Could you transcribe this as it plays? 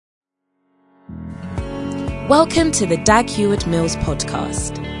Welcome to the Dag Heward-Mills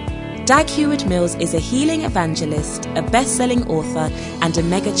podcast. Dag Heward-Mills is a healing evangelist, a best-selling author, and a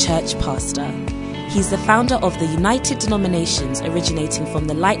mega-church pastor. He's the founder of the United Denominations, originating from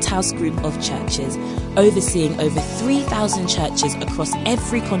the Lighthouse Group of churches, overseeing over 3,000 churches across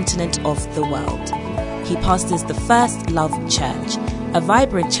every continent of the world. He pastors the First Love Church, a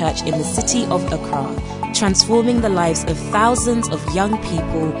vibrant church in the city of Accra, transforming the lives of thousands of young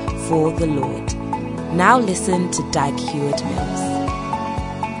people for the Lord. Now listen to Dag Heward-Mills.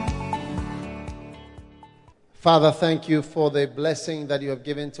 Father, thank you for the blessing that you have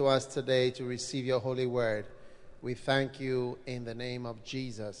given to us today to receive your holy word. We thank you in the name of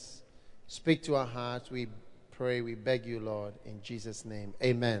Jesus. Speak to our hearts, we pray, we beg you, Lord, in Jesus' name.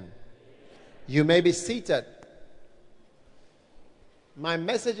 Amen. You may be seated. My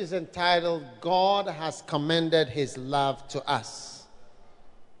message is entitled, God has commended his love to us.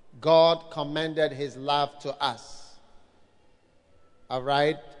 God commended his love to us. All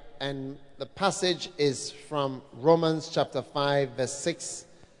right? And the passage is from Romans chapter 5, verse 6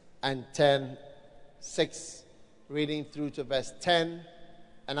 and 10. 6, reading through to verse 10.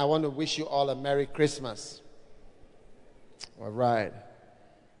 And I want to wish you all a Merry Christmas. All right.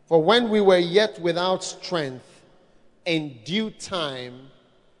 For when we were yet without strength, in due time,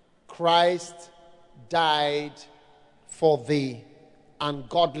 Christ died for the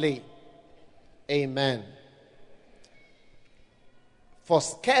ungodly. Amen. For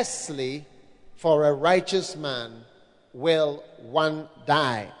scarcely for a righteous man will one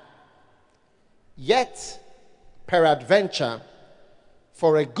die. Yet, peradventure,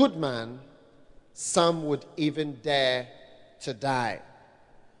 for a good man, some would even dare to die.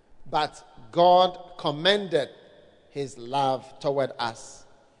 But God commended his love toward us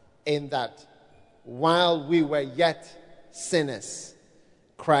in that while we were yet sinners,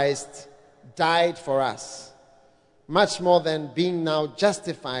 Christ died for us. Much more than being now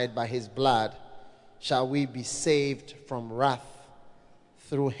justified by his blood, shall we be saved from wrath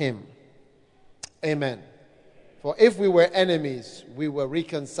through him. Amen. For if we were enemies, we were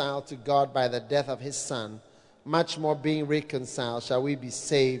reconciled to God by the death of his Son. Much more being reconciled, shall we be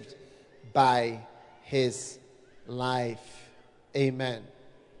saved by his life. Amen.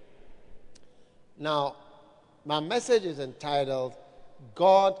 Now, my message is entitled,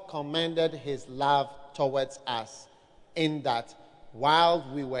 God commended his love towards us in that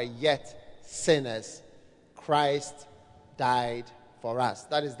while we were yet sinners, Christ died for us.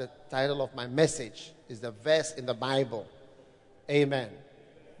 That is the title of my message. Is the verse in the Bible. Amen.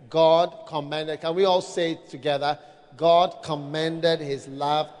 God commended, can we all say it together? God commended his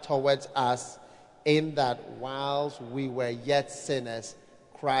love towards us in that whilst we were yet sinners,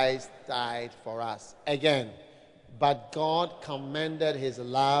 Christ died for us. Again, but God commended his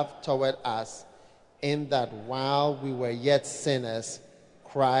love toward us in that while we were yet sinners,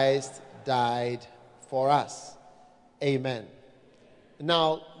 Christ died for us. Amen.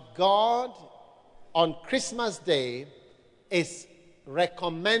 Now, God on Christmas Day is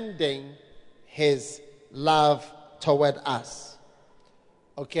recommending his love toward us.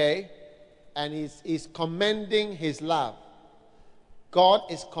 Okay? And he's commending his love. God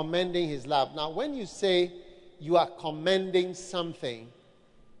is commending his love. Now, when you say you are commending something,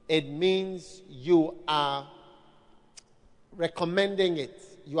 it means you are recommending it.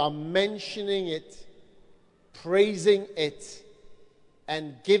 You are mentioning it, praising it,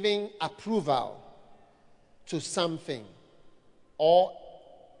 and giving approval to something, or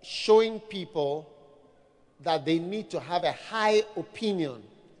showing people that they need to have a high opinion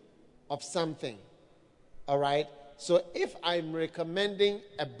of something. All right? So if I'm recommending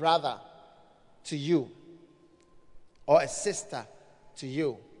a brother to you or a sister to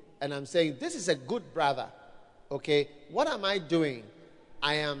you, and I'm saying this is a good brother, okay, what am I doing?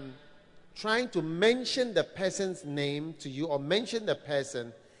 I am trying to mention the person's name to you, or mention the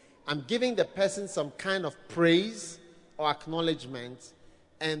person. I'm giving the person some kind of praise or acknowledgement,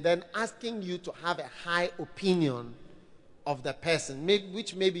 and then asking you to have a high opinion of the person,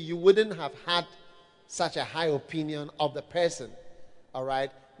 which maybe you wouldn't have had such a high opinion of the person. All right?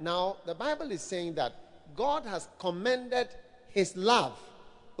 Now, the Bible is saying that God has commended his love.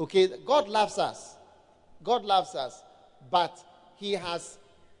 Okay? God loves us. God loves us. But he has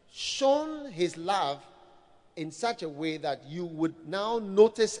shown his love in such a way that you would now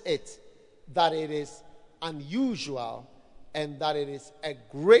notice it, that it is unusual and that it is a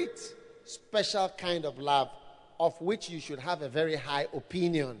great, special kind of love of which you should have a very high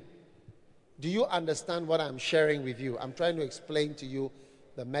opinion. Do you understand what I'm sharing with you? I'm trying to explain to you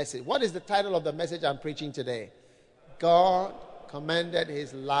the message. What is the title of the message I'm preaching today? God commended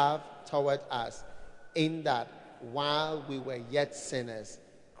his love toward us, in that while we were yet sinners,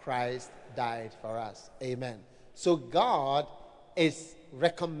 Christ died for us. Amen. So God is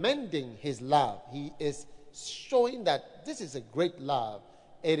recommending his love. He is showing that this is a great love.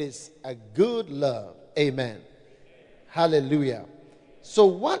 It is a good love. Amen. Hallelujah. So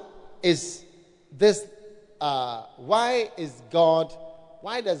what is this? Why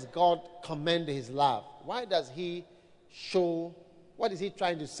does God commend his love? Why does he show, what is he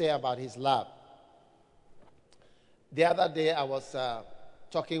trying to say about his love? The other day I was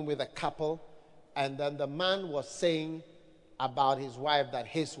talking with a couple, and then the man was saying about his wife that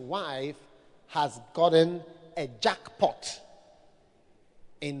his wife has gotten a jackpot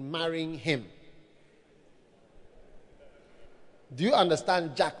in marrying him. Do you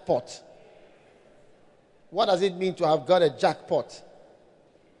understand jackpot? What does it mean to have got a jackpot?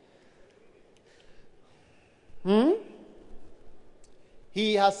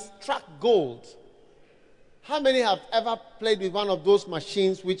 He has struck gold. How many have ever played with one of those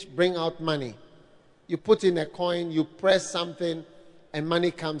machines which bring out money? You put in a coin, you press something, and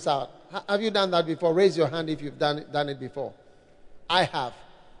money comes out. Have you done that before? Raise your hand if you've done it before. I have.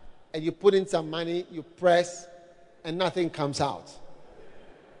 And you put in some money, you press, and nothing comes out.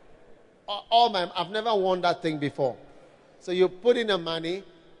 I've never won that thing before. So you put in the money,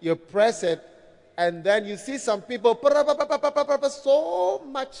 you press it, and then you see some people, so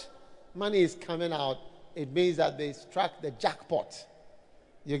much money is coming out. It means that they struck the jackpot.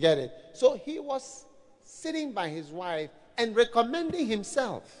 You get it? So he was sitting by his wife and recommending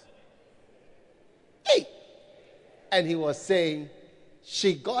himself. Hey! And he was saying,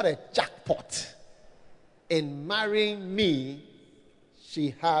 she got a jackpot. In marrying me,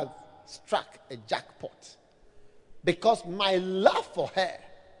 she has struck a jackpot. Because my love for her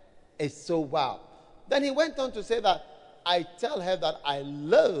is so wow. Then he went on to say that I tell her that I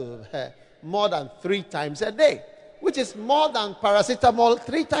love her more than 3 times a day, which is more than paracetamol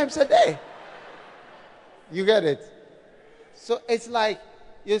 3 times a day. You get it? So it's like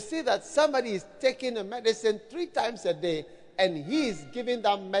you see that somebody is taking a medicine 3 times a day, and he is giving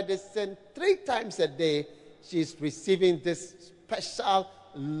that medicine 3 times a day. She's receiving this special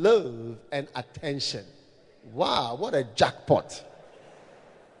love and attention. Wow, what a jackpot.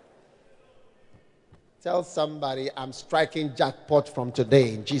 Tell somebody, I'm striking jackpot from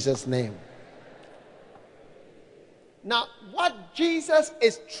today in Jesus' name. Now, what Jesus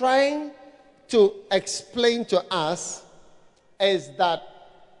is trying to explain to us is that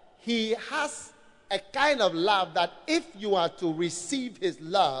he has a kind of love that if you are to receive his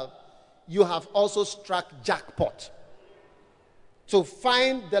love, you have also struck jackpot. To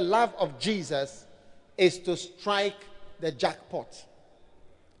find the love of Jesus is to strike the jackpot.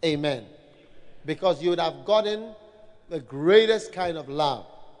 Amen. Because you would have gotten the greatest kind of love.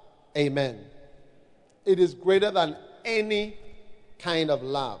 Amen. It is greater than any kind of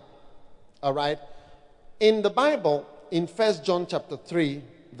love. All right. In the Bible, in 1 John chapter 3,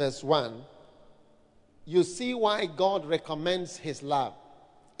 verse 1, you see why God recommends his love.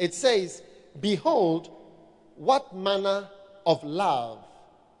 It says, behold, what manner of love,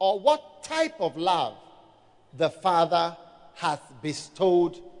 or what type of love the Father hath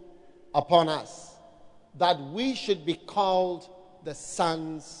bestowed upon us, that we should be called the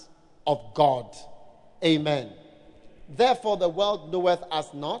sons of God. Amen. Therefore the world knoweth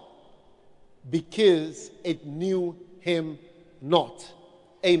us not, because it knew him not.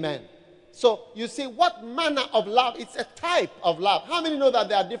 Amen. So you see, what manner of love? It's a type of love. How many know that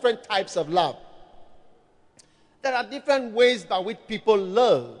there are different types of love? There are different ways by which people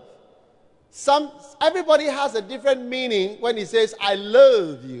love. Everybody has a different meaning when he says, I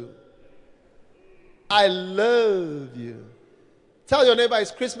love you. I love you. Tell your neighbor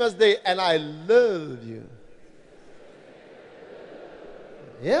it's Christmas Day and I love you.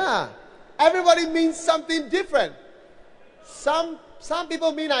 Yeah. Everybody means something different. Some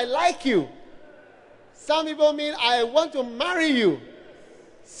people mean I like you. Some people mean I want to marry you.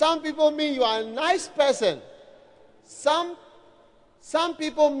 Some people mean you are a nice person. Some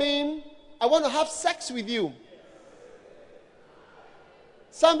people mean I want to have sex with you.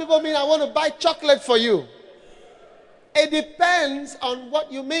 Some people mean I want to buy chocolate for you. It depends on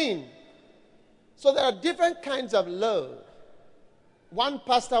what you mean. So there are different kinds of love. One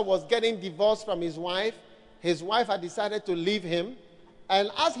pastor was getting divorced from his wife. His wife had decided to leave him. And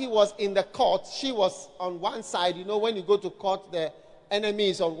as he was in the court, she was on one side. You know, when you go to court, the enemy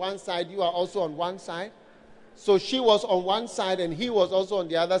is on one side. You are also on one side. So she was on one side and he was also on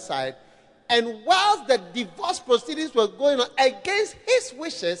the other side. And whilst the divorce proceedings were going on against his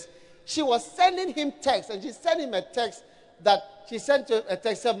wishes, she was sending him texts. And she sent him a text that she sent a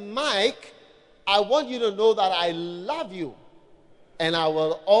text, said, Mike, I want you to know that I love you and I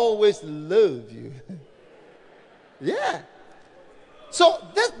will always love you. Yeah. So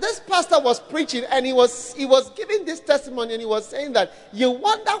this pastor was preaching and he was giving this testimony, and he was saying that you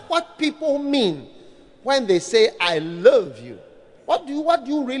wonder what people mean when they say I love you. What do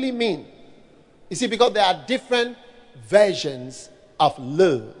you really mean? You see, because there are different versions of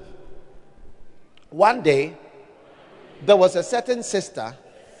love. One day, there was a certain sister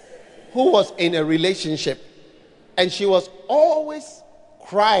who was in a relationship, and she was always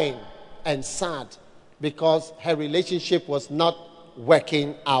crying and sad because her relationship was not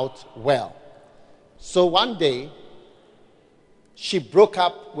working out well. So one day, she broke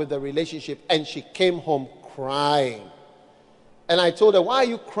up with the relationship and she came home crying. And I told her, why are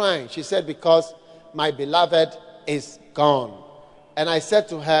you crying? She said, because my beloved is gone. And I said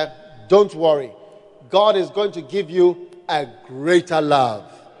to her, don't worry. God is going to give you a greater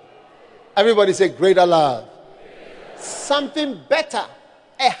love. Everybody say greater love. Something better,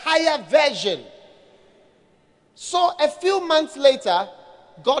 a higher version. So a few months later,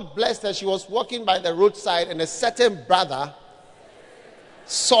 God blessed her. She was walking by the roadside and a certain brother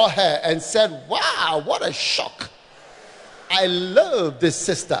saw her and said, wow, what a shock. I love this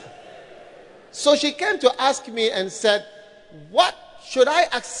sister. So she came to ask me and said, what, should I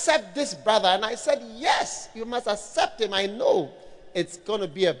accept this brother? And I said, yes, you must accept him. I know it's going to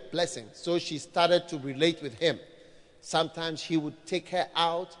be a blessing. So she started to relate with him. Sometimes he would take her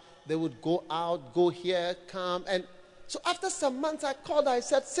out. They would go out, go here, come. And so after some months, I called her. I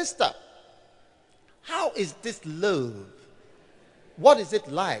said, sister, how is this love? What is it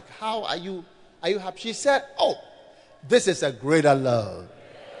like? How are you happy? She said, oh, this is a greater love.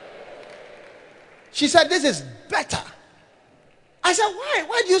 She said, this is better. I said, why?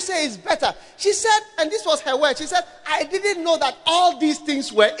 Why do you say it's better? She said, and this was her word, she said, I didn't know that all these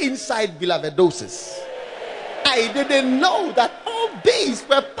things were inside beloved doses. I didn't know that all these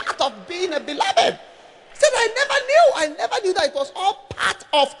were part of being a beloved. She said, I never knew that it was all part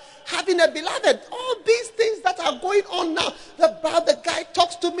of having a beloved. All these things that are going on now. The guy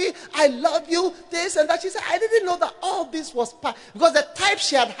talks to me, I love you, this and that. She said, I didn't know that all this was part. Because the type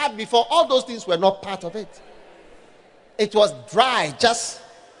she had had before, all those things were not part of it. It was dry, just,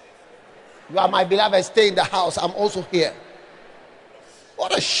 you are my beloved, stay in the house, I'm also here.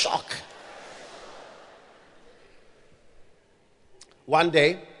 What a shock. One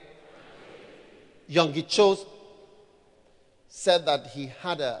day, Yonggi Cho said that he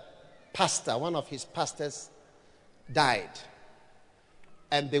had a pastor, one of his pastors died.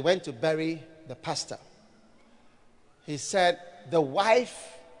 And they went to bury the pastor. He said the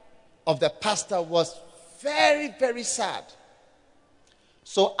wife of the pastor was very, very sad.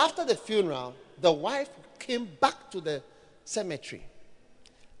 So after the funeral, the wife came back to the cemetery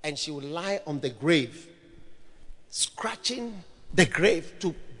and she would lie on the grave, scratching the grave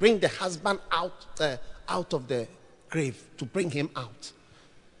to bring the husband out of the grave, to bring him out.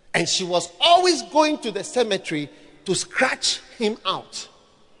 And she was always going to the cemetery to scratch him out.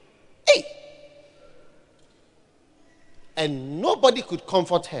 Hey! And nobody could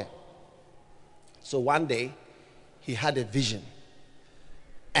comfort her. So one day, he had a vision.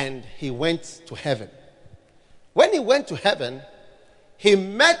 And he went to heaven. When he went to heaven, he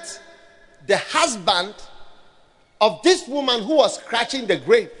met the husband of this woman who was scratching the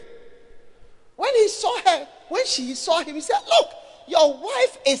grave. When he saw her, when she saw him, he said, look, your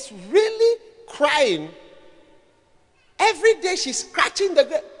wife is really crying. Every day she's scratching the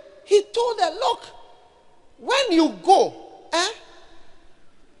grave. He told her, look, when you go,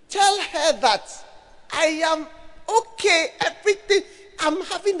 tell her that I am okay, everything, I'm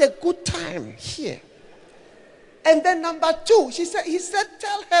having a good time here. And then number two, he said,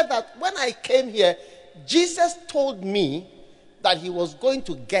 tell her that when I came here, Jesus told me that he was going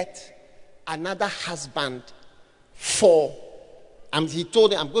to get another husband for, he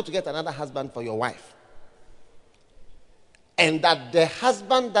told him, I'm going to get another husband for your wife. And that the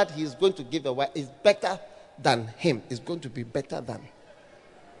husband that he's going to give away is better than him. Is going to be better than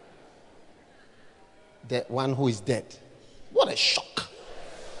the one who is dead. What a shock.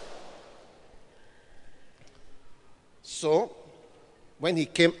 So, when he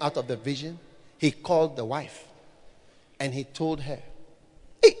came out of the vision, he called the wife and he told her,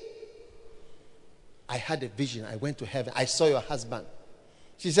 hey, I had a vision. I went to heaven. I saw your husband.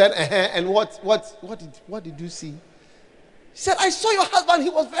 She said, and what did you see? He said, I saw your husband. He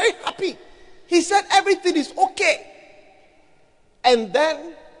was very happy. He said, everything is okay. And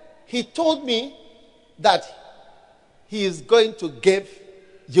then he told me that he is going to give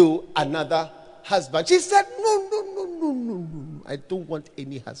you another husband. She said, no. I don't want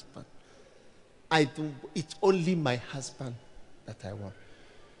any husband. It's only my husband that I want.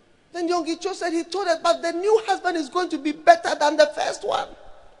 Then Yonggi Cho said he told her, but the new husband is going to be better than the first one.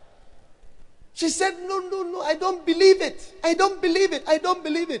 She said, no, I don't believe it. I don't believe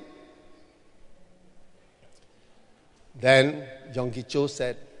it. Then Yonggi Cho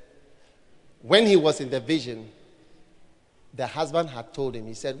said, when he was in the vision, the husband had told him,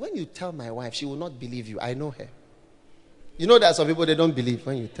 he said, when you tell my wife, she will not believe you. I know her. You know, there are some people, they don't believe.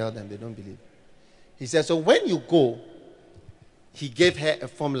 When you tell them, they don't believe. He said, so when you go, he gave her a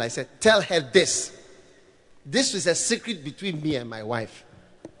formula. He said, tell her this. This is a secret between me and my wife.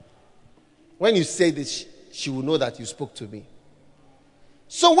 When you say this, she will know that you spoke to me.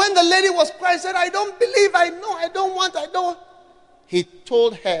 So when the lady was crying, said, I don't believe, I know, I don't want. He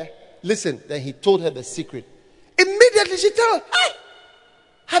told her, listen, then he told her the secret. Immediately she told her, hey,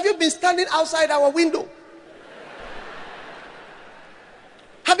 have you been standing outside our window?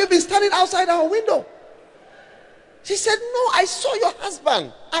 Have you been standing outside our window? She said, no, I saw your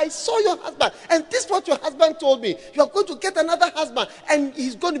husband. And this is what your husband told me. You are going to get another husband. And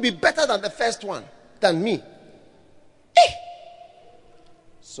he's going to be better than the first one. Than me.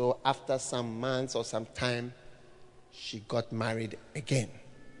 So after some months or some time, she got married again.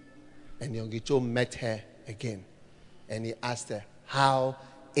 And Yonggi Cho met her again. And he asked her, how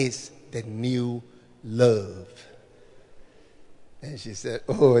is the new love? And she said,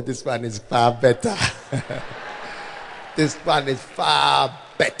 oh, this one is far better. This one is far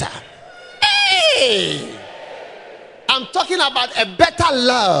better. Hey! I'm talking about a better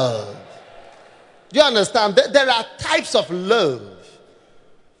love. Do you understand? There are types of love.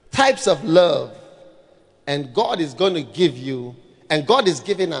 Types of love. And God is going to give you, and God is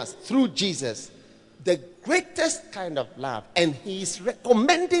giving us, through Jesus, the greatest kind of love. And he is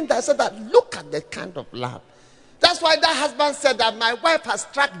recommending that, so that look at the kind of love. That's why that husband said that my wife has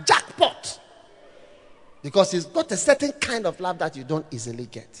struck jackpot. Because he's got a certain kind of love that you don't easily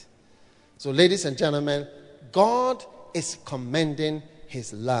get. So ladies and gentlemen, God is commending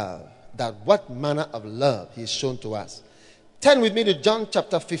his love. That what manner of love he has shown to us. Turn with me to John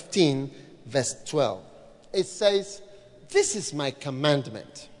chapter 15, verse 12. It says, this is my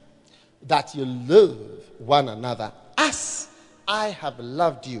commandment, that you love one another as I have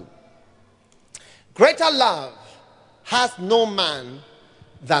loved you. Greater love has no man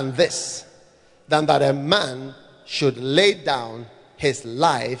than this, than that a man should lay down his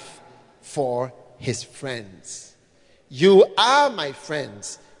life for his friends. You are my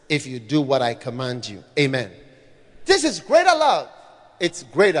friends if you do what I command you. Amen. This is greater love. It's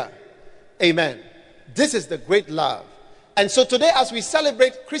greater. Amen. This is the great love. And so today, as we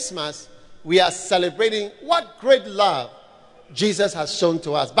celebrate Christmas, we are celebrating what great love Jesus has shown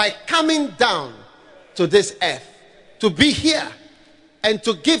to us by coming down to this earth, to be here and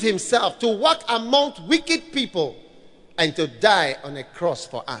to give himself, to walk among wicked people and to die on a cross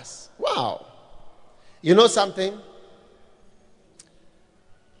for us. Wow. You know something?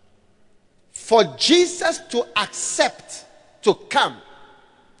 For Jesus to accept to come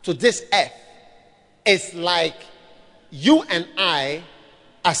to this earth is like you and I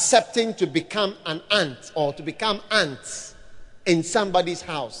accepting to become an ant or to become ants in somebody's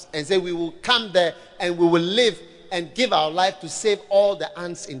house and say we will come there and we will live and give our life to save all the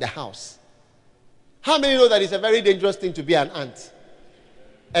ants in the house. How many know that it's a very dangerous thing to be an ant?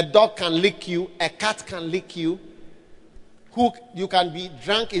 A dog can lick you, a cat can lick you, you can be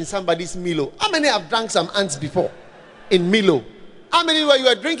drunk in somebody's Milo. How many have drunk some ants before in Milo? How many when you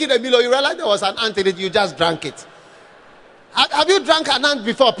were drinking a Milo, you realized there was an ant in it, you just drank it? Have you drunk an ant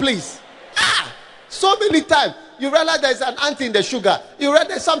before, please? So many times. You realize there's an ant in the sugar. You realize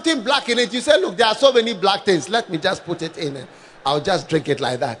there's something black in it. You say, look, there are so many black things. Let me just put it in and I'll just drink it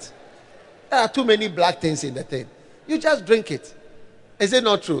like that. There are too many black things in the thing. You just drink it. Is it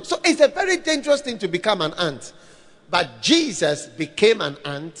not true? So it's a very dangerous thing to become an ant. But Jesus became an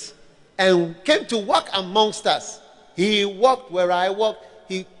ant and came to walk amongst us. He walked where I walk.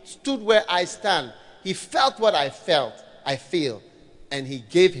 He stood where I stand. He felt what I feel. And he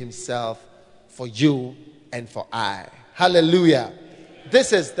gave himself for you and for I. Hallelujah.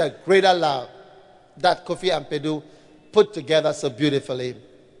 This is the greater love that Kofi Ampedu put together so beautifully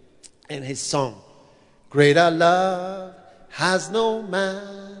in his song. Greater love has no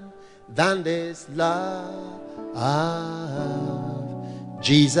man than this love of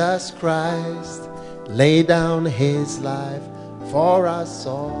Jesus Christ laid down his life for us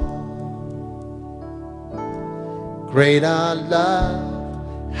all. Greater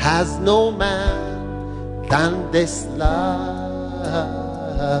love has no man than this love.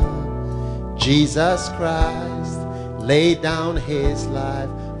 Jesus Christ laid down his life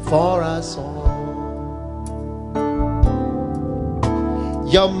for us all.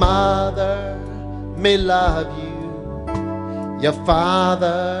 Your mother may love you, your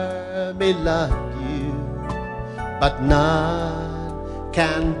father may love you, but none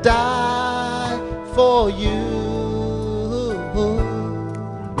can die for you.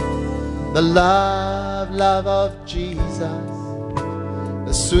 The love of Jesus,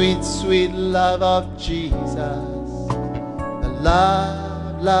 the sweet, sweet love of Jesus, the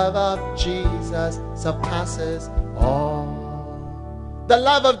love of Jesus surpasses all. The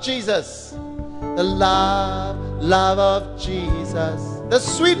love of Jesus, the love of Jesus, the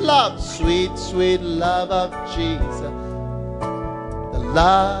sweet love, sweet, sweet love of Jesus, the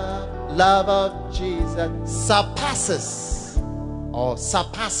love of Jesus surpasses or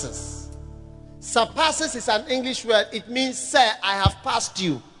surpasses. Surpasses is an English word. It means, sir, I have passed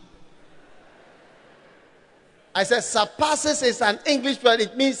you. I said surpasses is an English word.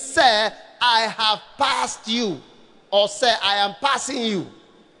 It means, sir, I have passed you. Or sir, I am passing you.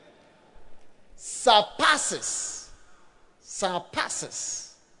 Surpasses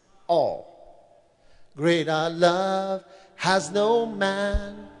all. Greater love has no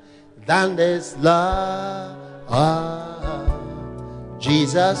man than this love of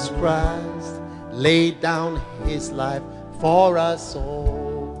Jesus Christ, laid down his life for us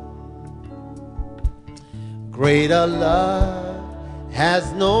all. Greater love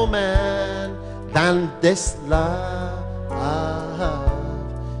has no man than this love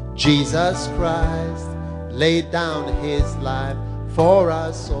of Jesus Christ, laid down his life for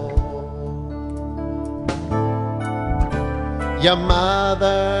us all. Your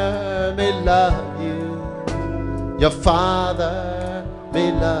mother may love you, your father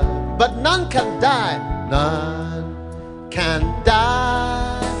may love you, but none can die, none can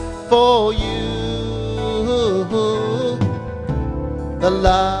die for you. The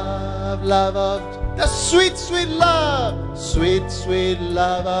love of the sweet, sweet love, sweet, sweet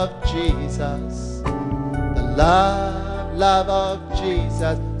love of Jesus. The love of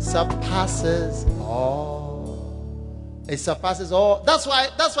Jesus surpasses all. It surpasses all. That's why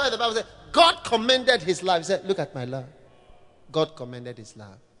the Bible says God commended his love. He said, look at my love. God commended his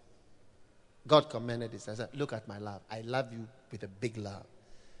love. God commended his love. He said, look at my love. I love you with a big love.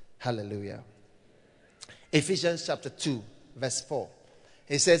 Hallelujah. Ephesians chapter 2, verse 4.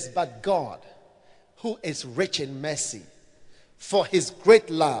 He says, but God, who is rich in mercy, for his great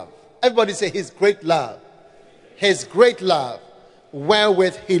love. Everybody say his great love. His great love,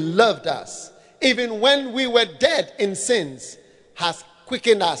 wherewith he loved us, even when we were dead in sins, has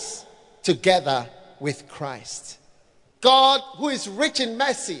quickened us together with Christ. God, who is rich in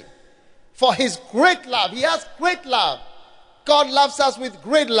mercy, for his great love. He has great love. God loves us with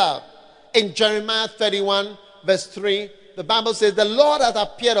great love. In Jeremiah 31, verse 3, the Bible says, the Lord hath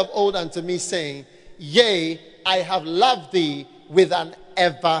appeared of old unto me, saying, yea, I have loved thee with an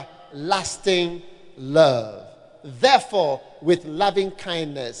everlasting love. Therefore, with loving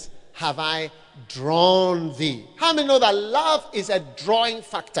kindness have I drawn thee. How many know that love is a drawing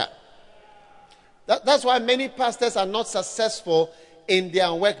factor? That's why many pastors are not successful in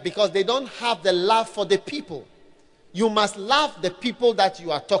their work, because they don't have the love for the people. You must love the people that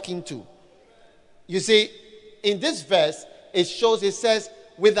you are talking to. You see, in this verse, it says,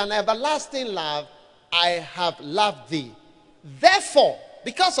 with an everlasting love, I have loved thee. Therefore,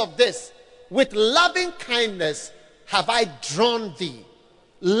 because of this, with loving kindness have I drawn thee.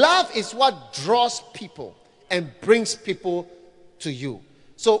 Love is what draws people and brings people to you.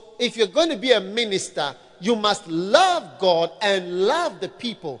 So if you're going to be a minister, you must love God and love the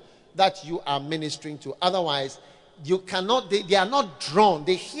people that you are ministering to. Otherwise, you cannot, they are not drawn.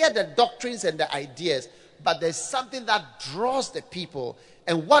 They hear the doctrines and the ideas, but there's something that draws the people.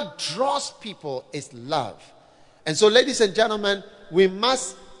 And what draws people is love. And so, ladies and gentlemen, we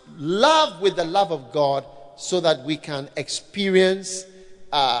must love with the love of God so that we can experience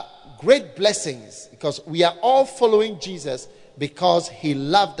great blessings, because we are all following Jesus because he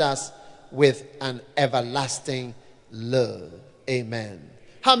loved us with an everlasting love. Amen.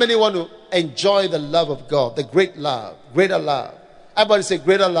 How many want to enjoy the love of God, the great love, greater love? Everybody say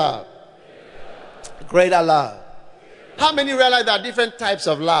greater love. Greater love. How many realize there are different types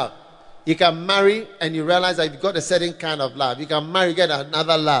of love? You can marry and you realize that you've got a certain kind of love. You can marry, get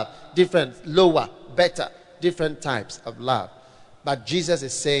another love, different, lower, better, different types of love. But Jesus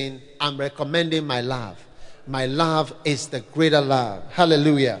is saying, I'm recommending my love. My love is the greater love.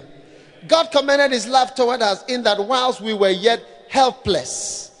 Hallelujah. God commended his love toward us in that whilst we were yet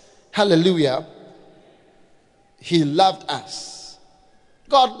helpless, hallelujah, he loved us.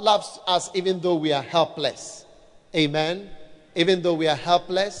 God loves us even though we are helpless. Amen. Even though we are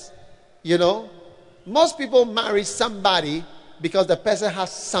helpless, you know, most people marry somebody because the person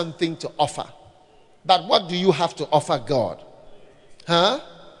has something to offer. But what do you have to offer God? Huh?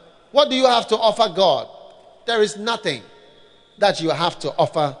 What do you have to offer God? There is nothing that you have to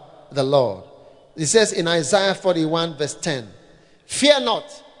offer the Lord. It says in Isaiah 41 verse 10, "Fear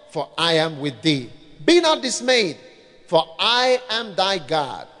not, for I am with thee. Be not dismayed, for I am thy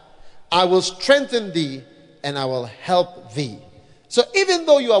God. I will strengthen thee and I will help thee." So even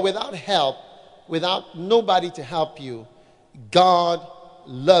though you are without help, without nobody to help you, God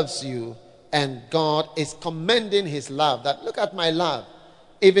loves you, and God is commending his love. That, look at my love.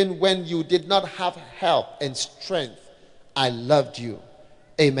 Even when you did not have help and strength, I loved you.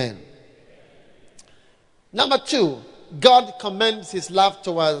 Amen. Number 2, God commends his love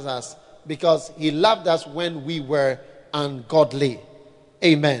towards us because he loved us when we were ungodly.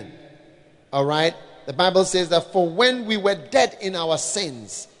 Amen. All right. The Bible says that for when we were dead in our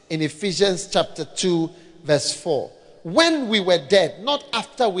sins, in Ephesians chapter 2 verse 4, when we were dead, not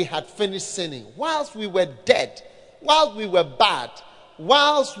after we had finished sinning, whilst we were dead, whilst we were bad,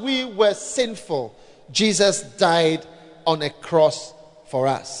 whilst we were sinful, Jesus died on a cross for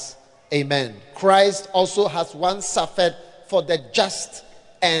us. Amen. Christ also has once suffered for the just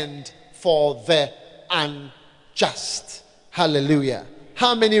and for the unjust. Hallelujah.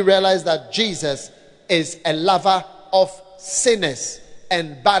 How many realize that Jesus is a lover of sinners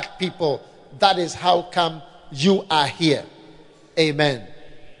and bad people? That is how come you are here. Amen.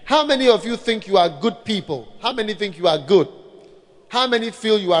 How many of you think you are good people? How many think you are good? How many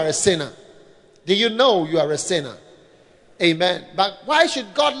feel you are a sinner? Do you know you are a sinner? Amen. But why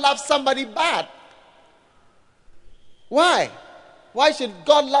should God love somebody bad? Why? Why should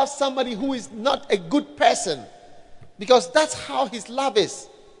God love somebody who is not a good person? Because that's how his love is.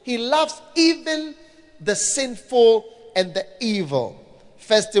 He loves even the sinful and the evil.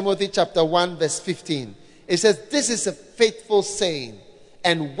 1 Timothy chapter 1 verse 15. It says, "This is a faithful saying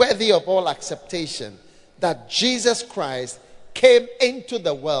and worthy of all acceptation, that Jesus Christ came into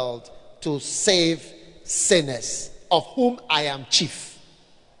the world to save sinners, of whom I am chief."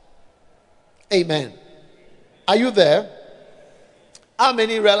 Amen. Are you there? How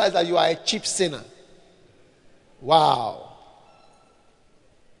many realize that you are a chief sinner? Wow.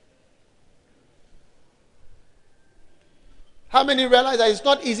 How many realize that it's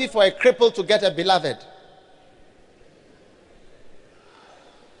not easy for a cripple to get a beloved?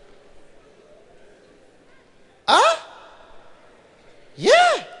 Huh?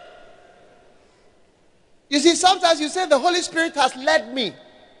 Yeah. You see, sometimes you say the Holy Spirit has led me.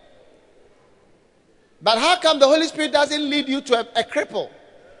 But how come the Holy Spirit doesn't lead you to a cripple?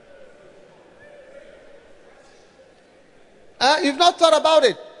 You've not thought about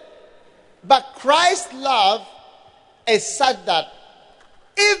it. But Christ's love is such that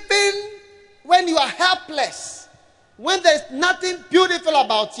even when you are helpless, when there's nothing beautiful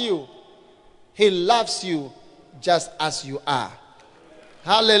about you, he loves you just as you are.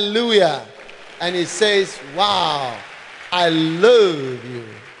 Hallelujah. And he says, wow, I love you.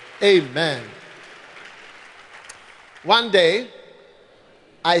 Amen. One day,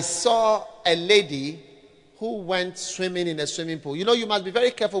 I saw a lady who went swimming in a swimming pool. You know, you must be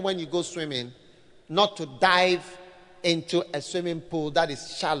very careful when you go swimming not to dive into a swimming pool that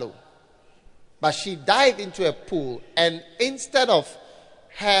is shallow. But she dived into a pool, and instead of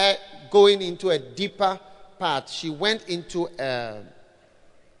her going into a deeper part, she went into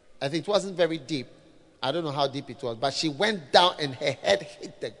I think it wasn't very deep. I don't know how deep it was, but she went down and her head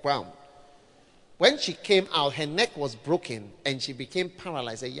hit the ground. When she came out, her neck was broken and she became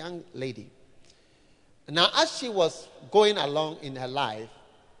paralyzed, a young lady. Now, as she was going along in her life,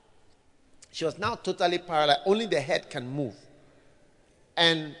 she was now totally paralyzed. Only the head can move.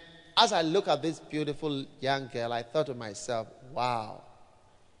 And as I look at this beautiful young girl, I thought to myself, wow,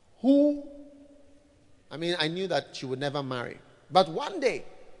 I knew that she would never marry. But one day,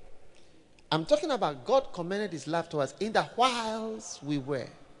 I'm talking about God commended his love to us in that whilst we were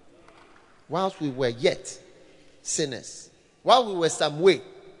yet sinners, while we were some way,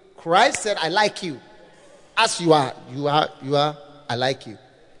 Christ said, I like you. As you are, I like you.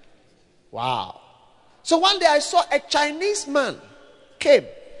 Wow. So one day I saw a Chinese man came.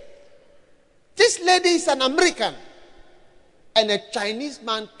 This lady is an American. And a Chinese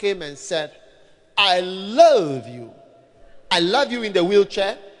man came and said, I love you. I love you in the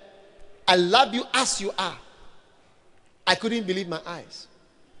wheelchair. I love you as you are. I couldn't believe my eyes.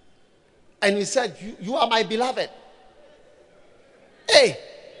 And he said, you are my beloved. Hey.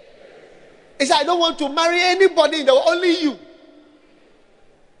 He said, I don't want to marry anybody, only you.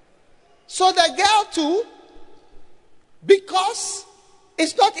 So the girl too Because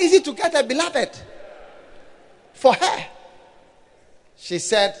it's not easy to get a beloved for her. She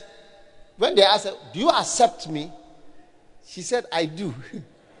said, when they asked her, do you accept me? She said, I do.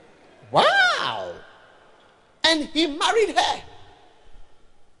 Wow. And he married her.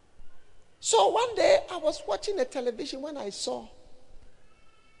 So one day I was watching the television when I saw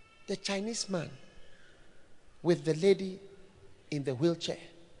the Chinese man with the lady in the wheelchair.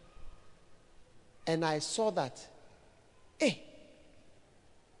 And I saw that, hey,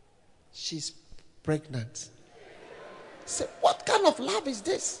 she's pregnant. I said, what kind of love is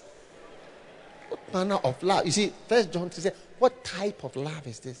this? What manner of love? You see, First John says, what type of love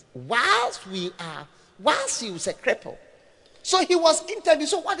is this? Whilst she was a cripple. So he was interviewed.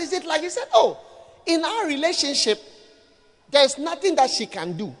 So what is it like? He said, oh, in our relationship, there's nothing that she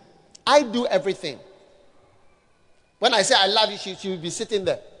can do. I do everything. When I say I love you, she will be sitting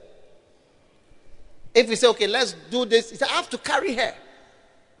there. If we say, okay, let's do this, he said, I have to carry her.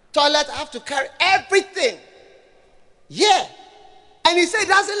 Toilet, I have to carry everything. Yeah. And he said he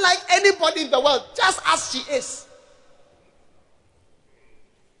doesn't like anybody in the world, just as she is.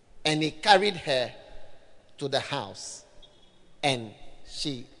 And he carried her to the house. And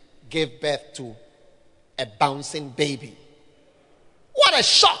she gave birth to a bouncing baby. What a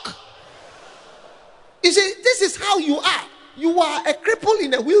shock. You see, this is how you are. You are a cripple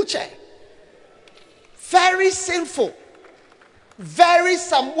in a wheelchair. Very sinful. Very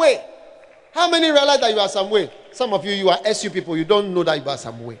some way. How many realize that you are some way? Some of you, you are SU people. You don't know that you are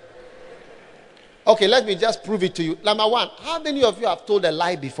some way. Okay, let me just prove it to you. Number one, how many of you have told a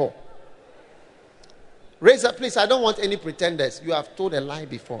lie before? Raise up, please. I don't want any pretenders. You have told a lie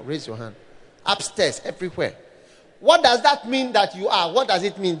before. Raise your hand. Upstairs, everywhere. What does that mean that you are? What does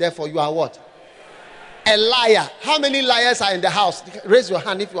it mean, therefore, you are what? A liar. How many liars are in the house? Raise your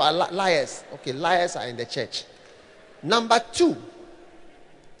hand if you are liars. Okay, liars are in the church. Number two.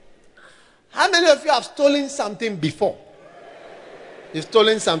 How many of you have stolen something before? You've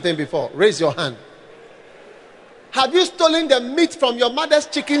stolen something before. Raise your hand. Have you stolen the meat from your mother's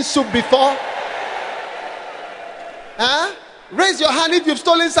chicken soup before? Huh? Raise your hand if you've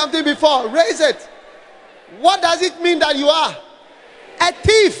stolen something before. Raise it. What does it mean that you are? A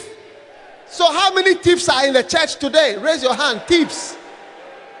thief. So how many thieves are in the church today? Raise your hand. Thieves.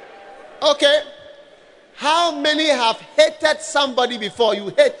 Okay. How many have hated somebody before? You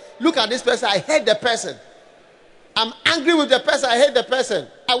hate. Look at this person. I hate the person. I'm angry with the person. I hate the person.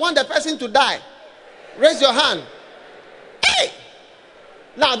 I want the person to die. Raise your hand. Hey!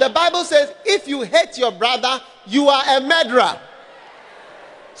 Now the Bible says if you hate your brother, you are a murderer.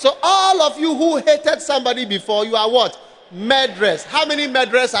 So all of you who hated somebody before, you are what? Murderers. How many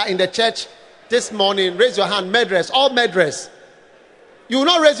murderers are in the church this morning? Raise your hand. Murderers. All murderers. You will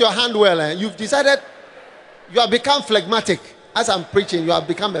not raise your hand well. Eh? You've decided you have become phlegmatic. As I'm preaching, you have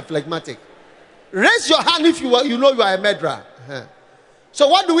become a phlegmatic. Raise your hand if you know you are a murderer. Uh-huh. So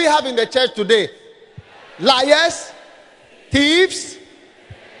what do we have in the church today? Liars, thieves,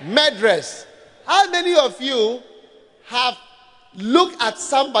 murderers. How many of you have looked at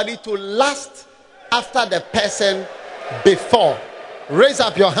somebody to lust after the person before? Raise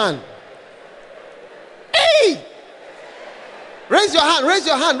up your hand. Hey! Raise your hand, raise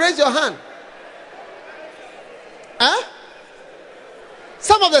your hand, raise your hand. Huh?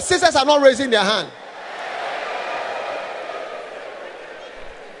 Some of the sisters are not raising their hand.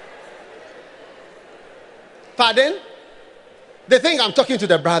 Pardon? They think I'm talking to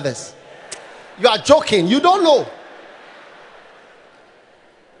the brothers. You are joking. You don't know.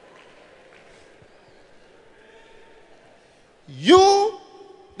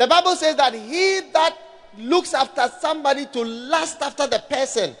 The Bible says that he that looks after somebody to lust after the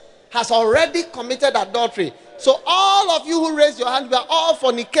person has already committed adultery. So all of you who raise your hand, we are all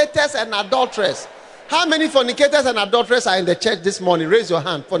fornicators and adulterers. How many fornicators and adulterers are in the church this morning? Raise your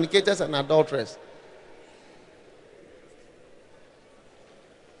hand. Fornicators and adulterers.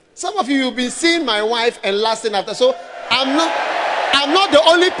 Some of you, you've been seeing my wife and lusting after. So I'm not the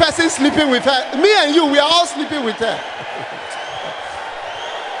only person sleeping with her. Me and you, we are all sleeping with her.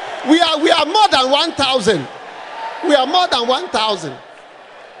 We are more than 1,000. We are more than 1,000.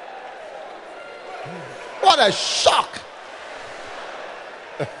 What a shock.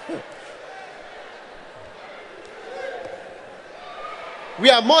 We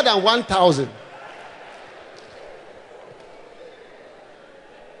are more than 1,000.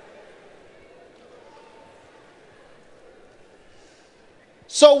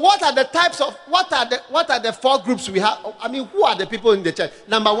 So what are the types of what are the four groups we have? I mean, who are the people in the church?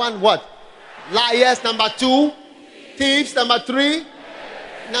 Number one, what? Liars. Number two, thieves. Number three,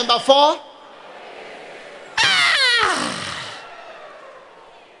 number four. Ah!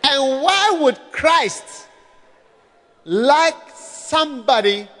 And why would Christ like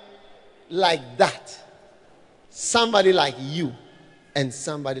somebody like that? Somebody like you and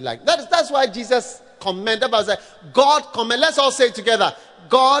somebody like that. That's why Jesus commended about God commended. Let's all say it together.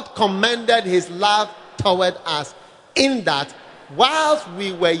 God commended his love toward us in that whilst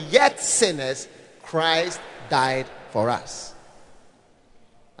we were yet sinners, Christ died for us.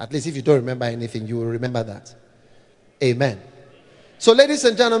 At least if you don't remember anything, you will remember that. Amen. So, ladies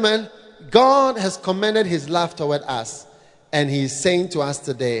and gentlemen, God has commended his love toward us, and he is saying to us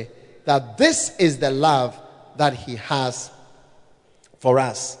today that this is the love that he has for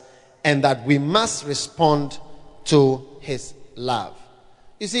us, and that we must respond to his love.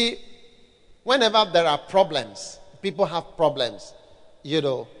 You see, whenever there are problems, people have problems,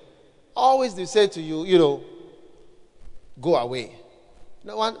 always they say to you, go away.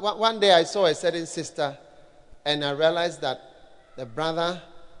 One day I saw a certain sister, and I realized that the brother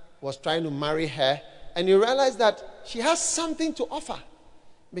was trying to marry her, and you realize that she has something to offer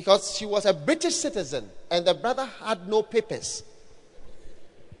because she was a British citizen and the brother had no papers.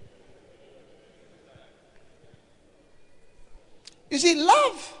 You see,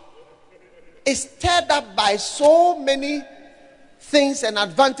 love is stirred up by so many things and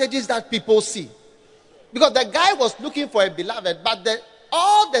advantages that people see. Because the guy was looking for a beloved, but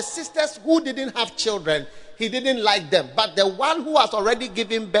all the sisters who didn't have children, he didn't like them. But the one who has already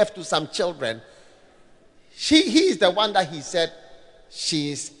given birth to some children, he is the one that he said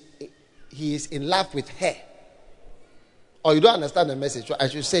he is in love with her. Or you don't understand the message. I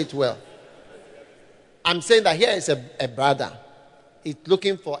should say it well. I'm saying that here is a brother. He's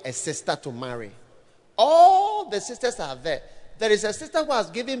looking for a sister to marry. All the sisters are there. There is a sister who has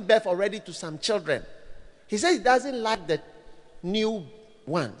given birth already to some children. He says he doesn't like the new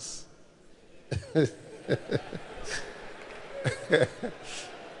ones.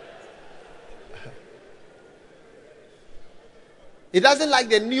 He doesn't like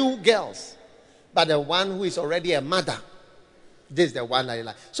the new girls, but the one who is already a mother. This is the one that he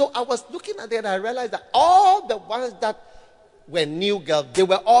likes. So I was looking at it and I realized that all the ones that were new girls, they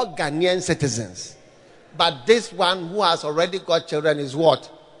were all Ghanaian citizens. But this one who has already got children is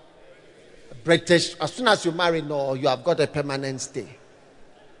what? British. As soon as you marry, no, you have got a permanent stay.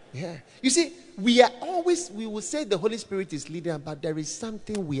 Yeah. You see, we will say the Holy Spirit is leading, but there is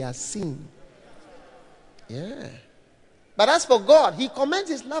something we are seeing. Yeah. But as for God, he commends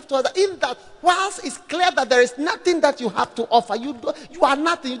his love to us in that whilst it's clear that there is nothing that you have to offer, you are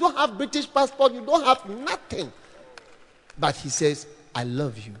nothing, you don't have British passport, you don't have nothing. But he says, I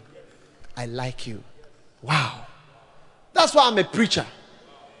love you. I like you. Wow. That's why I'm a preacher.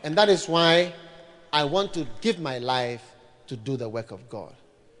 And that is why I want to give my life to do the work of God.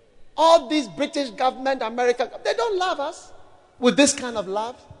 All these British government, America, they don't love us with this kind of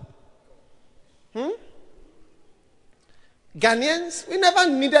love. Ghanaians, we never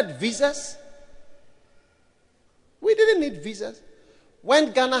needed visas. We didn't need visas.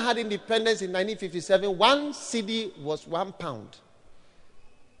 When Ghana had independence in 1957, 1 cedi was £1.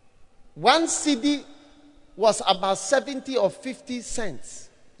 1 cedi was about 70 or 50 cents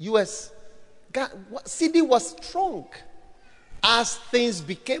US. Cedi was strong. As things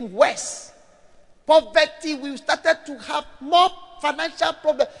became worse, poverty, we started to have more financial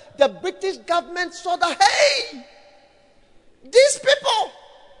problems. The British government saw that, hey, these people,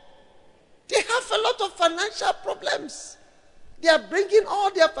 they have a lot of financial problems. They are bringing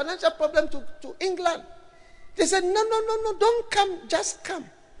all their financial problems to England. They said, no, don't come, just come.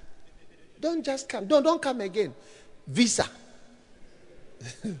 Don't just come. Don't come again. Visa.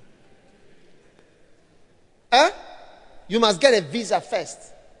 You must get a visa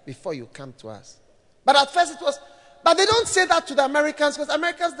first before you come to us. But at first it was, but they don't say that to the Americans because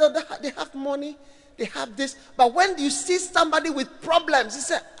Americans, they have money, they have this. But when you see somebody with problems, you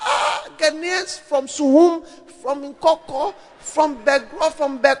say, Ghanaians from Suhum, from Nkoko, from Begro,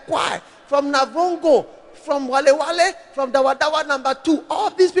 from Bekwai, from Navongo, from Wale Wale, from Dawadawa number 2.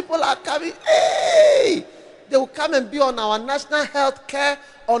 All these people are coming. Hey! They will come and be on our national health care,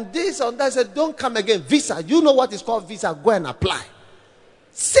 on this, on that. I said, don't come again. Visa. You know what is called visa. Go and apply.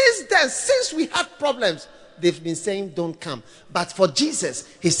 Since then, since we had problems, they've been saying, don't come. But for Jesus,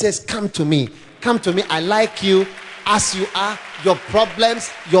 he says, come to me. Come to me. I like you as you are. Your problems,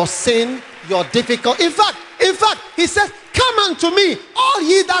 your sin, your difficulty. In fact, he says, come unto me, all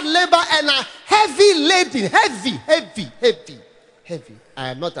ye that labor and are heavy laden. Heavy. I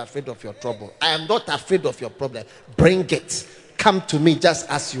am not afraid of your trouble. I am not afraid of your problem. Bring it. Come to me just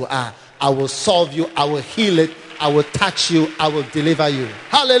as you are. I will solve you. I will heal it. I will touch you. I will deliver you.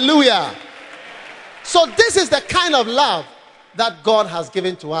 Hallelujah. So this is the kind of love that God has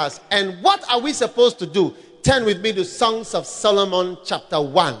given to us. And what are we supposed to do? Turn with me to Songs of Solomon chapter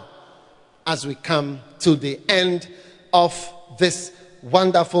 1 as we come to the end of this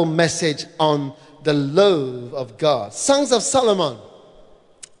wonderful message on the love of God. Songs of Solomon.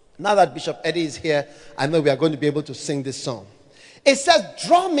 Now that Bishop Eddie is here, I know we are going to be able to sing this song. It says,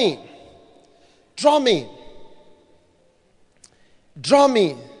 draw me, draw me, draw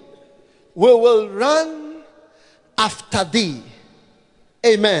me. We will run after thee.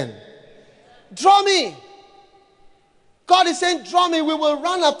 Amen. Draw me. God is saying, draw me, we will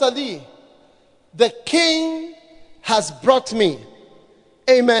run after thee. The King has brought me.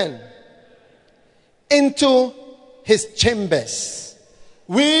 Amen. Into his chambers.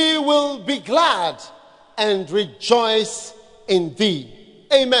 We will be glad and rejoice in thee.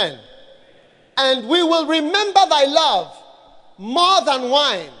 Amen. And we will remember thy love more than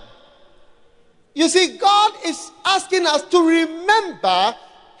wine. You see, God is asking us to remember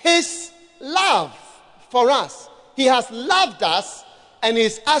his love for us. He has loved us and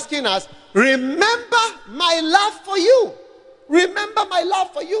he's asking us, remember my love for you. Remember my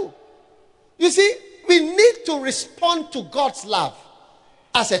love for you. You see, we need to respond to God's love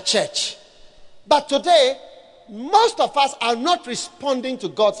as a church. But today, most of us are not responding to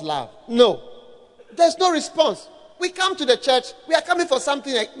God's love. No. There's no response. We come to the church, we are coming for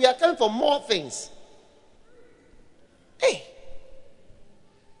something, we are coming for more things. Hey.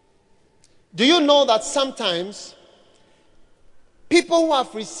 Do you know that sometimes people who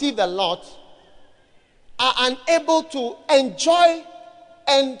have received a lot are unable to enjoy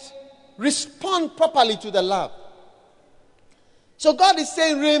and respond properly to the love? So God is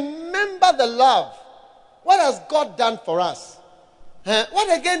saying, remember the love. What has God done for us?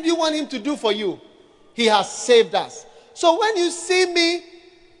 What again do you want him to do for you? He has saved us. So when you see me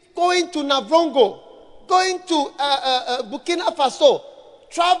going to Navrongo, going to Burkina Faso,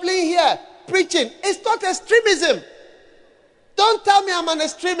 traveling here, preaching, it's not extremism. Don't tell me I'm an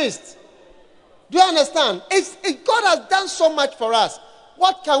extremist. Do you understand? God has done so much for us.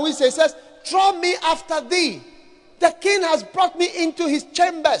 What can we say? It says, draw me after thee. The King has brought me into his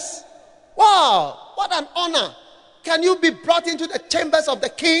chambers. Wow, what an honor. Can you be brought into the chambers of the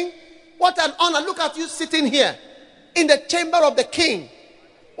King? What an honor. Look at you sitting here in the chamber of the King.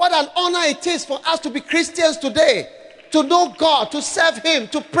 What an honor it is for us to be Christians today. To know God, to serve him,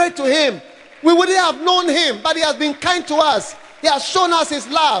 to pray to him. We wouldn't have known him, but he has been kind to us. He has shown us his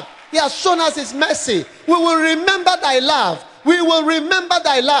love. He has shown us his mercy. We will remember thy love. We will remember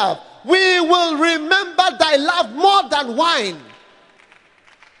thy love. We will remember thy love more than wine.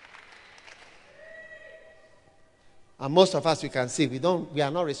 And most of us, we can see, we are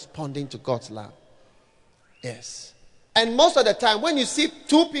not responding to God's love. Yes. And most of the time, when you see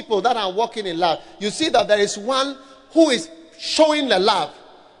two people that are walking in love, you see that there is one who is showing the love,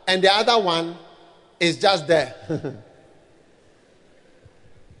 and the other one is just there.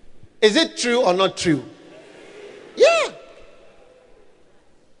 Is it true or not true? Yeah.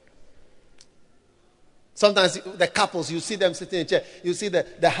 Sometimes the couples, you see them sitting in a chair. You see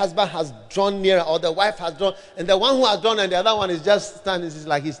the husband has drawn nearer, or the wife has drawn, and the one who has drawn and the other one is just standing. It's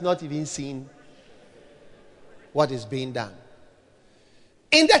like he's not even seeing what is being done.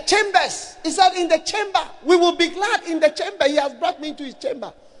 In the chambers, he said, in the chamber, we will be glad in the chamber. He has brought me into his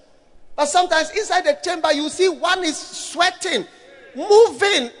chamber. But sometimes inside the chamber, you see one is sweating,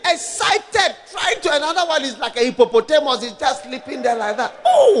 moving, excited, trying to, another one is like a hippopotamus, is just sleeping there like that.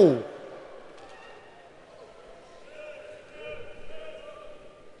 Oh!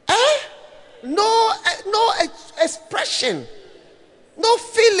 No expression, no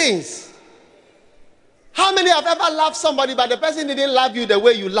feelings. How many have ever loved somebody but the person didn't love you the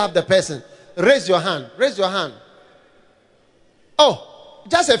way you love the person? Raise your hand. Raise your hand. Oh,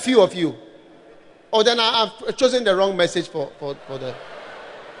 just a few of you. Oh, then I've chosen the wrong message for the...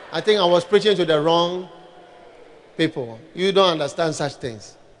 I think I was preaching to the wrong people. You don't understand such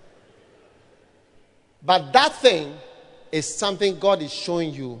things. But that thing is something God is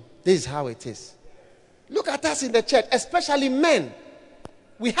showing you. This is how it is. Look at us in the church, especially men.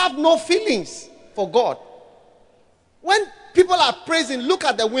 We have no feelings for God. When people are praising, look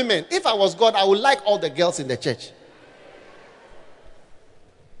at the women. If I was God, I would like all the girls in the church.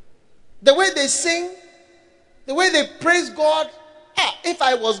 The way they sing, the way they praise God. If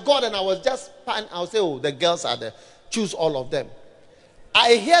I was God and I was just fine, I would say, oh, the girls are there. Choose all of them.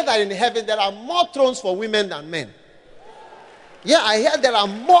 I hear that in heaven there are more thrones for women than men. Yeah, I hear there are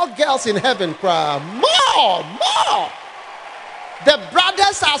more girls in heaven. More. The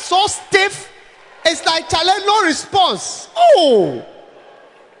brothers are so stiff. It's like, challenge, no response. Oh,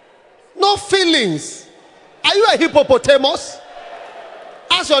 no feelings. Are you a hippopotamus?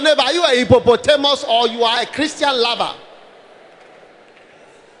 Ask your neighbor, are you a hippopotamus or you are a Christian lover?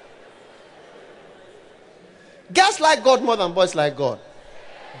 Girls like God more than boys like God.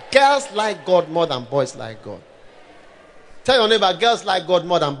 Girls like God more than boys like God. Tell your neighbor, girls like God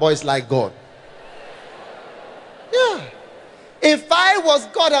more than boys like God. Yeah. If I was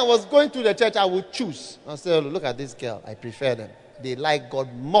God and was going to the church, I would choose. I'll say, oh, look at this girl. I prefer them. They like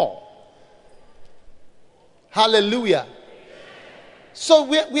God more. Hallelujah. So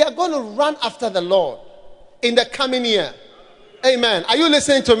we are going to run after the Lord in the coming year. Amen. Are you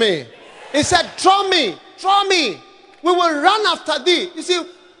listening to me? He said, draw me. We will run after thee. You see,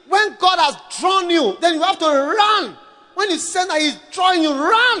 when God has drawn you, then you have to run. When he says that he's drawing you,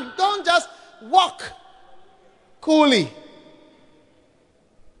 run. Don't just walk coolly.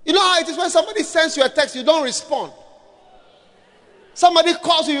 You know how it is when somebody sends you a text, you don't respond. Somebody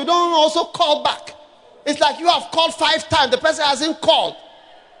calls you, you don't also call back. It's like you have called 5 times, the person hasn't called.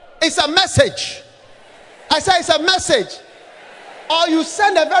 It's a message. I say it's a message. Or you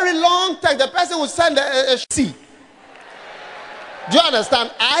send a very long text, the person will send a C. Do you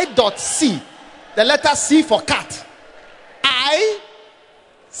understand? I.C. The letter C for cat.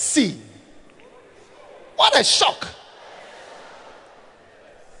 I.C. What a shock.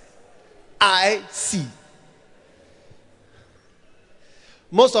 I.C.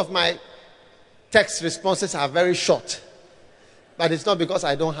 Most of my text responses are very short. But it's not because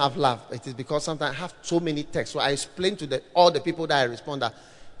I don't have love. It is because sometimes I have so many texts. So I explain to all the people that I respond that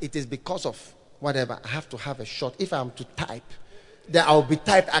it is because of whatever. I have to have a short. If I'm to type, then I'll be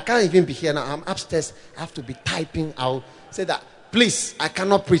typed. I can't even be here now. I'm upstairs. I have to be typing. I'll say that, please, I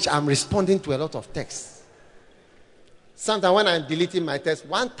cannot preach. I'm responding to a lot of texts. Sometimes when I'm deleting my text,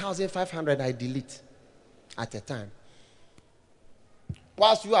 1,500 I delete at a time.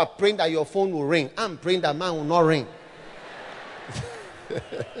 Whilst you are praying that your phone will ring, I'm praying that mine will not ring.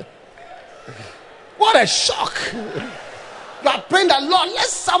 What a shock. You are praying that, Lord, let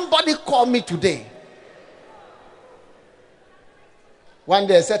somebody call me today. One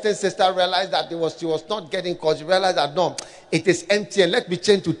day a certain sister realized that she was not getting called. She realized that no, it is empty and let me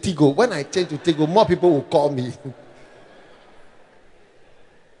change to Tigo. When I change to Tigo, more people will call me.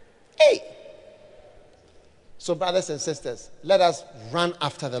 Hey. So brothers and sisters, let us run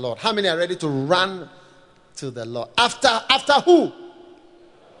after the Lord. How many are ready to run to the Lord? After who?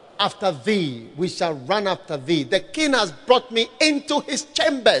 After thee. We shall run after thee. The king has brought me into his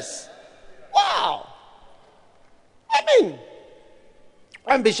chambers. Wow. I mean,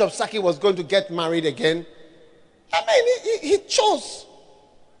 when Bishop Saki was going to get married again, I mean, he chose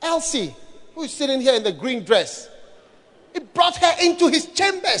Elsie, who is sitting here in the green dress. He brought her into his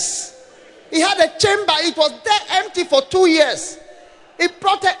chambers. He had a chamber. It was there empty for 2 years. He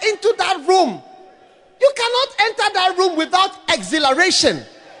brought her into that room. You cannot enter that room without exhilaration.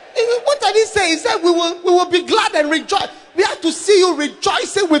 What did he say? He said, we will be glad and rejoice. We have to see you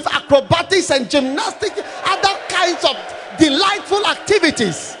rejoicing with acrobatics and gymnastics, other kinds of delightful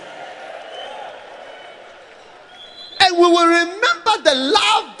activities. And we will remember the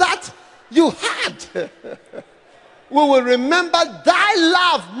love that you had. We will remember thy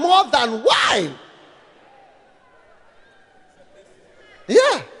love more than wine.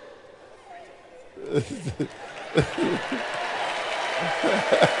 Yeah.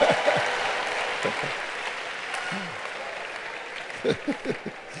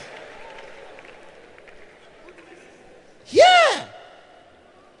 Yeah.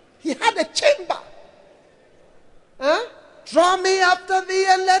 He had a chamber. Huh? Draw me after thee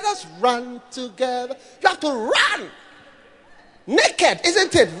and let us run together. You have to run. Naked,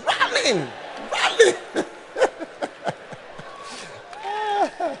 isn't it? Running.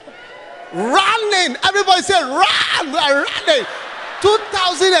 Running. Everybody say run. We are running.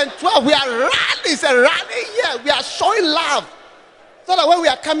 2012, we are running. It's a running year. We are showing love. So that when we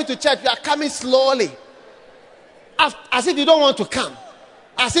are coming to church, we are coming slowly. As if you don't want to come.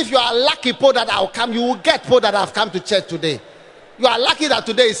 As if you are lucky, Paul, that I'll come. You will get, Paul, that I've come to church today. You are lucky that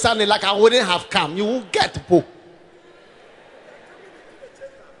today is Sunday, like I wouldn't have come. You will get, Paul.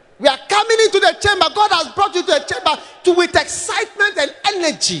 We are coming into the chamber. God has brought you to the chamber with excitement and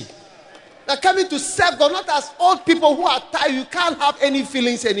energy. We are coming to serve God, not as old people who are tired. You can't have any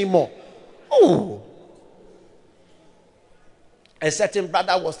feelings anymore. Oh. A certain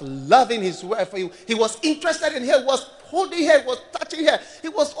brother was loving his wife for you. He was interested in her, he was holding her, he was touching her. He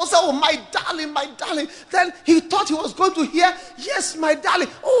was also, oh, my darling, my darling. Then he thought he was going to hear, yes, my darling.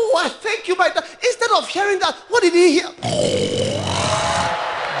 Oh, I thank you, my darling. Instead of hearing that, what did he hear?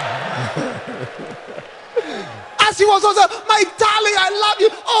 As he was also, my darling, I love you.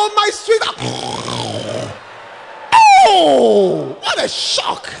 Oh, my sweetheart. Whoa! What a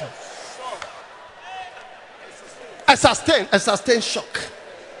shock! A sustained shock.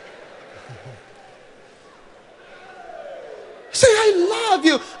 Say, I love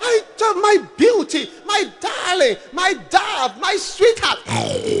you. My beauty, my darling, my dove, my sweetheart.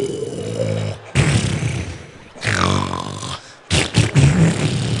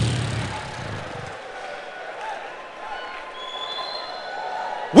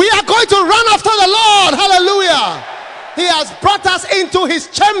 We are going to run after the Lord. Hallelujah. He has brought us into his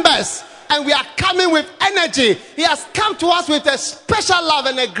chambers and we are coming with energy. He has come to us with a special love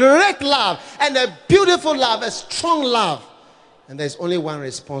and a great love and a beautiful love, a strong love. And there's only one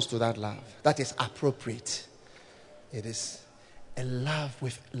response to that love that is appropriate. It is a love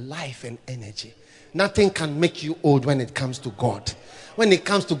with life and energy. Nothing can make you old when it comes to God. When it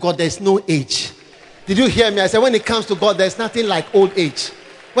comes to God, there's no age. Did you hear me? I said, when it comes to God, there's nothing like old age.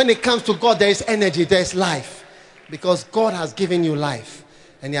 When it comes to God, there is energy, there is life. Because God has given you life.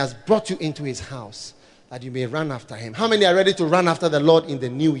 And he has brought you into his house that you may run after him. How many are ready to run after the Lord in the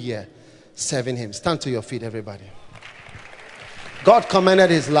new year? Serving him. Stand to your feet, everybody. God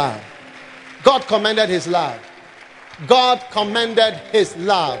commended his love. God commended his love. God commended his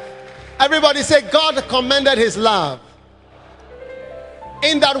love. Everybody say, God commended his love.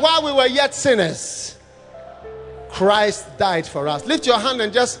 In that while we were yet sinners, Christ died for us. Lift your hand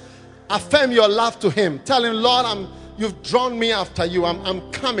and just affirm your love to him. Tell him, Lord, you've drawn me after you.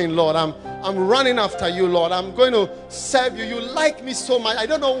 I'm coming, Lord. I'm running after you, Lord. I'm going to serve you. You like me so much. I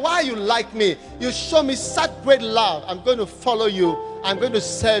don't know why you like me. You show me such great love. I'm going to follow you. I'm going to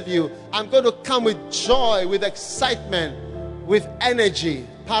serve you. I'm going to come with joy, with excitement, with energy.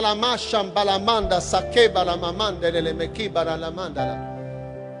 Palamasham balamanda sake balamamanda lelemeki baralamanda.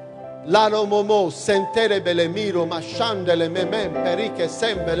 Lalo momo sentere belemiro mashandele memem perike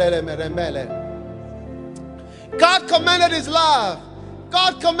sembelele meremele. God commanded his love.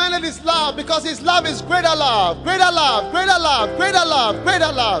 God commanded his love because his love is greater love, greater love, greater love, greater love,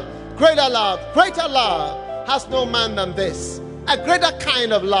 greater love, greater love, greater love has no man than this. A greater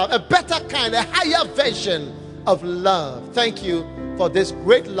kind of love, a better kind, a higher version of love. Thank you for this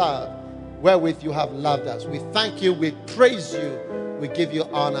great love wherewith you have loved us. We thank you, we praise you, we give you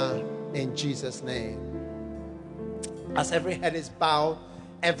honor in Jesus' name. As every head is bowed,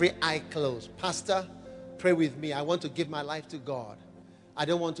 every eye closed. Pastor, pray with me. I want to give my life to God. I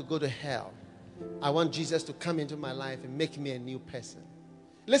don't want to go to hell. I want Jesus to come into my life and make me a new person.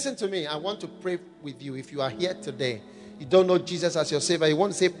 Listen to me. I want to pray with you. If you are here today, you don't know Jesus as your Savior, you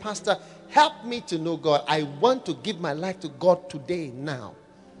want to say, Pastor, help me to know God. I want to give my life to God today, now.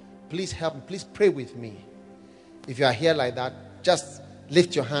 Please help me. Please pray with me. If you are here like that, just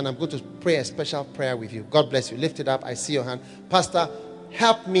lift your hand. I'm going to pray a special prayer with you. God bless you. Lift it up. I see your hand. Pastor,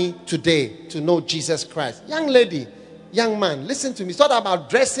 help me today to know Jesus Christ. Young lady, young man, listen to me. It's not about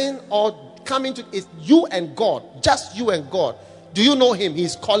dressing or coming to. It's you and God. Just you and God. Do you know him?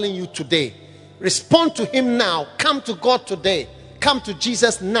 He's calling you today. Respond to him now. Come to God today. Come to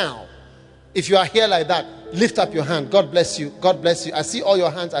Jesus now. If you are here like that, lift up your hand. God bless you. God bless you. I see all your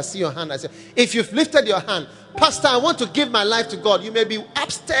hands. I see your hand. If you've lifted your hand, Pastor, I want to give my life to God. You may be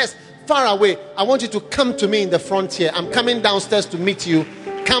upstairs, far away. I want you to come to me in the front here. I'm coming downstairs to meet you.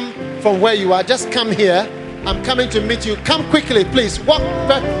 Come from where you are. Just come here. I'm coming to meet you. Come quickly, please. Walk.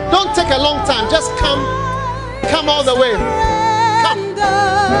 Don't take a long time. Just come. Come all the way. Come.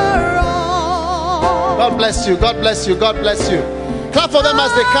 God bless you. God bless you. God bless you. Clap for them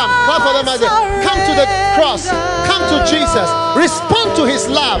as they come. Clap for them as they come to the cross. Come to Jesus. Respond to his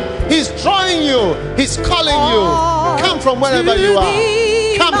love. He's drawing you. He's calling you. Come from wherever you are.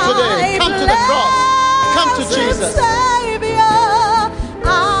 Come today. Come to the cross. Come to Jesus.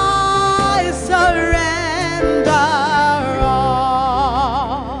 I surrender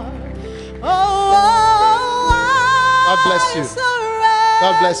all. God bless you.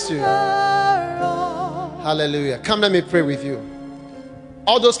 God bless you. Hallelujah. Come, let me pray with you.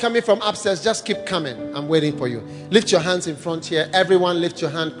 All those coming from upstairs, just keep coming. I'm waiting for you. Lift your hands in front here. Everyone lift your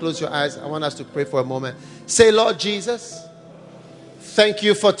hand. Close your eyes. I want us to pray for a moment. Say, Lord Jesus, thank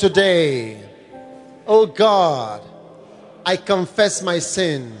you for today. Oh God, I confess my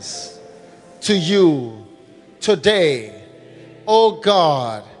sins to you today. Oh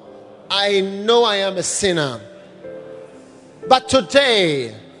God, I know I am a sinner. But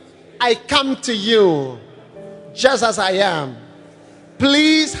today, I come to you just as I am.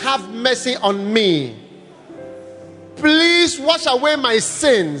 Please have mercy on me. Please wash away my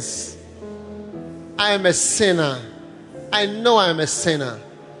sins. I am a sinner. I know I am a sinner.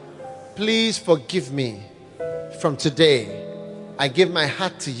 Please forgive me. From today, I give my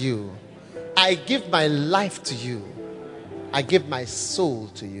heart to you. I give my life to you. I give my soul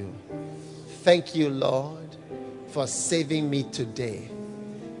to you. Thank you, Lord, for saving me today.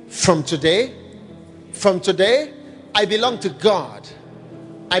 From today, I belong to God.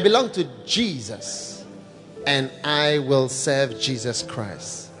 I belong to Jesus. And I will serve Jesus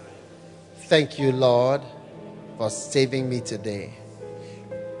Christ. Thank you, Lord, for saving me today.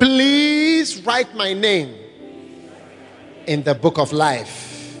 Please write my name in the book of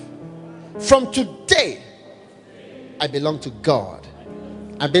life. From today, I belong to God.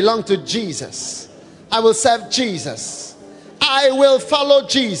 I belong to Jesus. I will serve Jesus. I will follow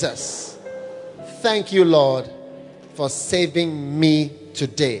Jesus. Thank you, Lord, for saving me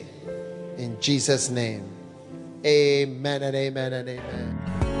today. In Jesus' name. Amen and amen and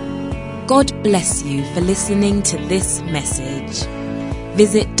amen. God bless you for listening to this message.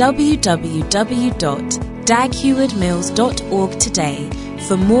 Visit www.daghewardmills.org today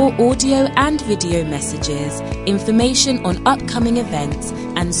for more audio and video messages, information on upcoming events,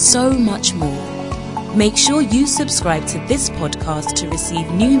 and so much more. Make sure you subscribe to this podcast to receive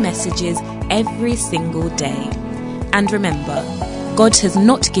new messages every single day. And remember, God has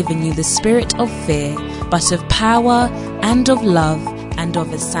not given you the spirit of fear, but of power and of love and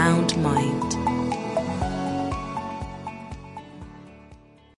of a sound mind.